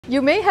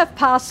You may have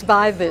passed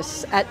by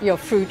this at your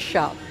fruit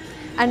shop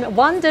and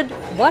wondered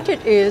what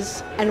it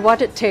is and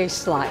what it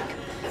tastes like.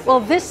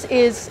 Well, this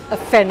is a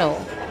fennel,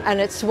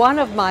 and it's one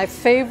of my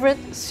favorite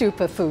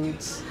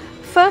superfoods.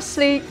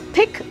 Firstly,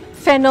 pick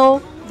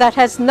fennel that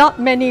has not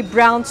many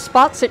brown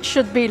spots. It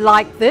should be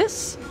like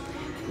this.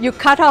 You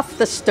cut off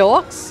the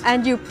stalks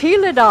and you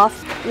peel it off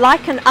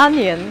like an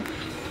onion.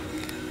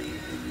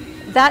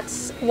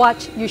 That's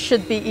what you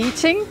should be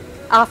eating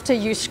after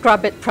you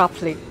scrub it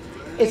properly.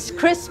 It's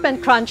crisp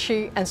and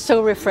crunchy and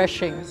so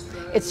refreshing.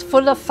 It's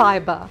full of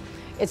fiber.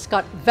 It's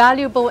got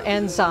valuable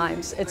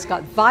enzymes. It's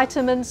got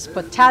vitamins,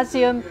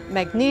 potassium,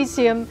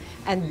 magnesium,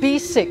 and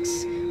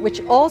B6, which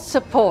all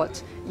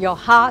support your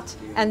heart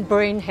and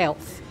brain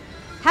health.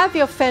 Have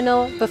your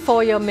fennel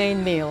before your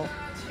main meal.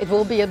 It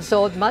will be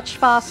absorbed much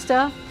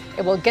faster.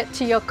 It will get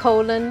to your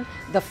colon.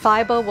 The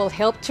fiber will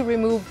help to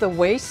remove the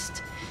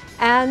waste,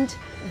 and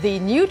the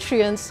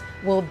nutrients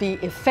will be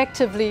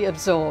effectively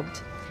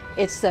absorbed.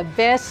 It's the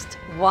best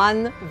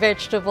one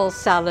vegetable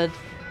salad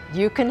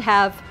you can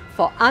have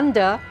for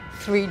under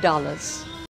 $3.